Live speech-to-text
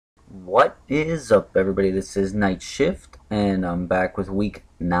What is up, everybody? This is Night Shift, and I'm back with week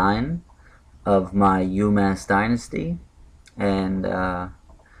 9 of my UMASS Dynasty, and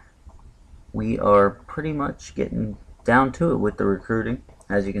we are pretty much getting down to it with the recruiting.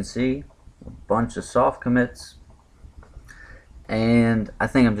 As you can see, a bunch of soft commits, and I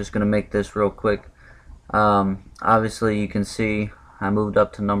think I'm just going to make this real quick. Obviously, you can see I moved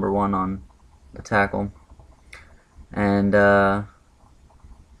up to number 1 on the tackle, and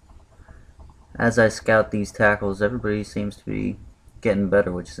as I scout these tackles, everybody seems to be getting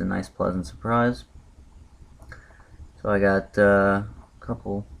better, which is a nice, pleasant surprise. So I got a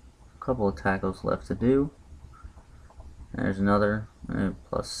couple of tackles left to do. There's another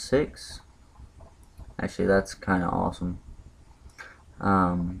 +6. Actually, that's kind of awesome.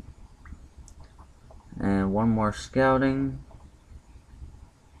 And one more scouting.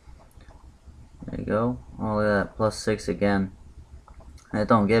 There you go. Oh, look at that, +6 again. It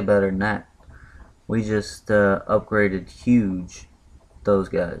don't get better than that. We just upgraded huge those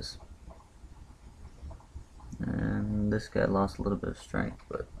guys. And this guy lost a little bit of strength,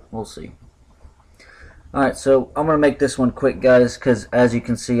 but we'll see. Alright, so I'm going to make this one quick, guys, because as you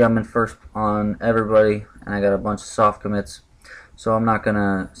can see, I'm in first on everybody, and I got a bunch of soft commits. So I'm not going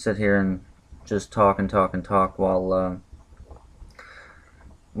to sit here and just talk and talk and talk while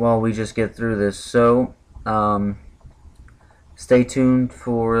we just get through this. So, stay tuned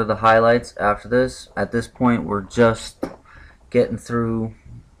for the highlights after this. At this point, we're just getting through,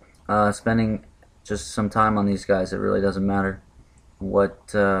 spending just some time on these guys. It really doesn't matter what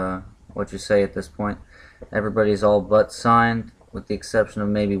you say at this point. Everybody's all but signed, with the exception of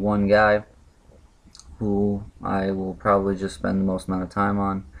maybe one guy who I will probably just spend the most amount of time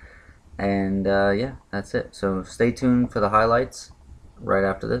on. And yeah, that's it. So stay tuned for the highlights right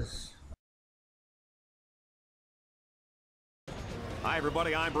after this. Hi,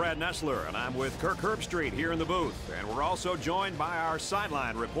 everybody. I'm Brad Nessler, and I'm with Kirk Herbstreit here in the booth. And we're also joined by our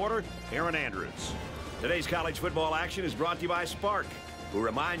sideline reporter, Aaron Andrews. Today's college football action is brought to you by Spark, who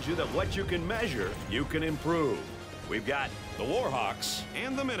reminds you that what you can measure, you can improve. We've got the Warhawks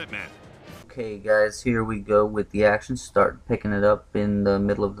and the Minutemen. Okay, guys, here we go with the action. Start picking it up in the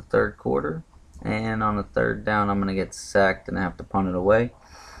middle of the third quarter. And on the third down, I'm going to get sacked and have to punt it away.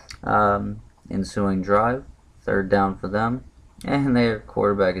 Ensuing drive, third down for them. And their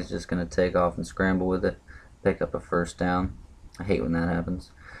quarterback is just going to take off and scramble with it, pick up a first down. I hate when that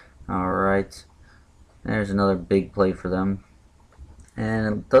happens. Alright, there's another big play for them. And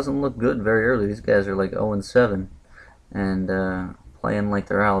it doesn't look good very early. These guys are like 0-7 and playing like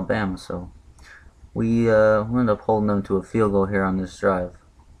they're Alabama. So we end up holding them to a field goal here on this drive,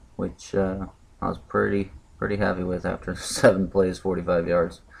 which I was pretty happy with after 7 plays, 45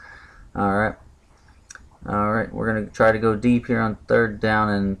 yards. Alright, we're going to try to go deep here on third down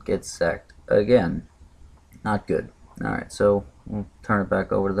and get sacked again. Not good. Alright, so we'll turn it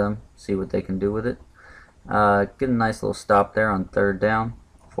back over to them, see what they can do with it. Get a nice little stop there on third down,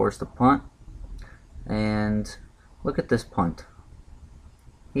 force the punt, and look at this punt.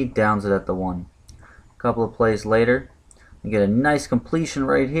 He downs it at the 1. A couple of plays later, we get a nice completion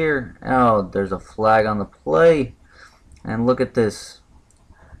right here. Oh, there's a flag on the play, and look at this.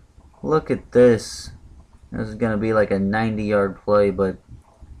 Look at this. This is going to be like a 90-yard play, but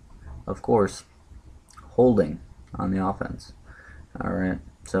of course, holding on the offense. Alright,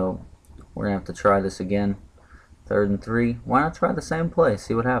 so we're going to have to try this again. 3rd and 3. Why not try the same play?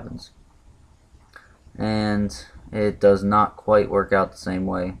 See what happens. And it does not quite work out the same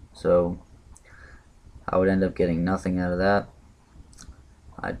way, so I would end up getting nothing out of that.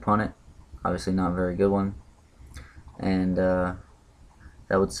 I'd punt it. Obviously not a very good one. And that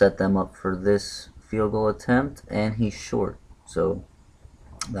would set them up for this field goal attempt, and he's short, so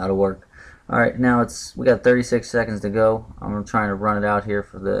that'll work. Alright, now we got 36 seconds to go. I'm trying to run it out here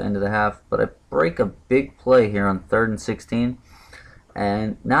for the end of the half, but I break a big play here on 3rd and 16,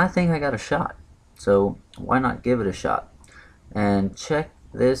 and now I think I got a shot, so why not give it a shot? And check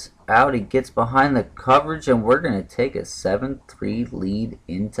this out. He gets behind the coverage, and we're going to take a 7-3 lead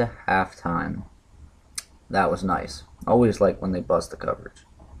into halftime. That was nice. Always like when they bust the coverage.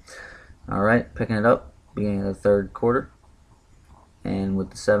 Alright, picking it up, beginning of the third quarter. And with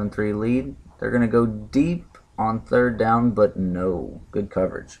the 7-3 lead, they're going to go deep on third down, but no. Good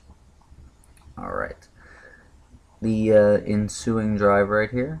coverage. Alright. The ensuing drive right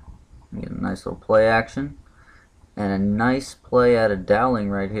here. We get a nice little play action. And a nice play out of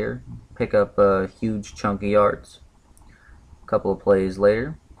Dowling right here. Pick up a huge chunk of yards. A couple of plays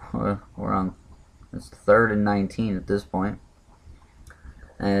later, we're on, it's 3rd and 19 at this point.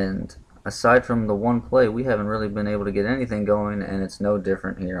 And aside from the one play, we haven't really been able to get anything going, and it's no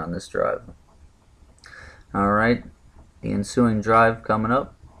different here on this drive. Alright, the ensuing drive coming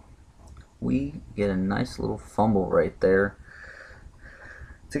up, we get a nice little fumble right there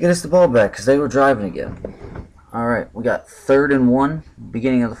to get us the ball back because they were driving again. Alright, we got 3rd and 1,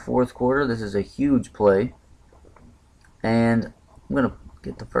 beginning of the 4th quarter. This is a huge play, and I'm going to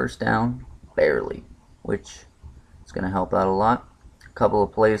get the first down barely, which is going to help out a lot. A couple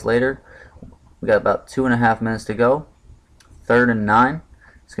of plays later, we got about 2.5 minutes to go. 3rd and 9.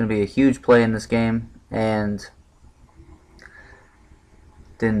 It's going to be a huge play in this game, and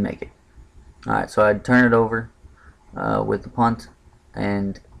didn't make it. Alright, so I'd turn it over with the punt,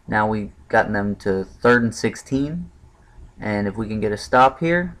 and now we've gotten them to 3rd and 16, and if we can get a stop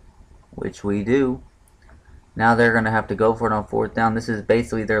here, which we do, now they're going to have to go for it on 4th down. This is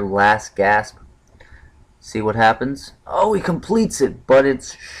basically their last gasp. See what happens? Oh, he completes it, but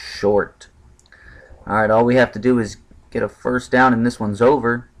it's short. Alright, all we have to do is get a first down, and this one's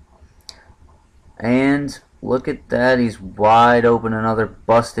over. And look at that, he's wide open, another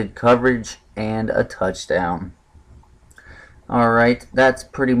busted coverage, and a touchdown. Alright, that's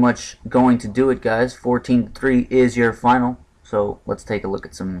pretty much going to do it, guys. 14-3 is your final. So let's take a look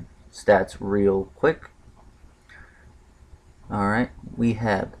at some stats real quick. Alright, we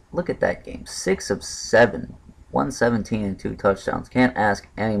have, look at that game, 6 of 7, 117 and 2 touchdowns. Can't ask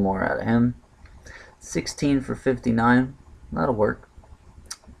any more out of him. 16 for 59, that'll work.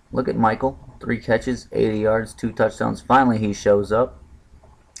 Look at Michael, 3 catches, 80 yards, 2 touchdowns. Finally he shows up.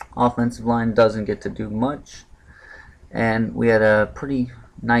 Offensive line doesn't get to do much. And we had a pretty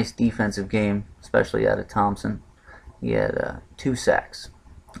nice defensive game, especially out of Thompson. He had 2 sacks.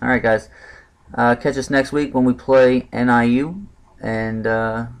 Alright guys, catch us next week when we play NIU, and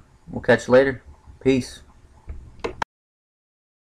we'll catch you later. Peace.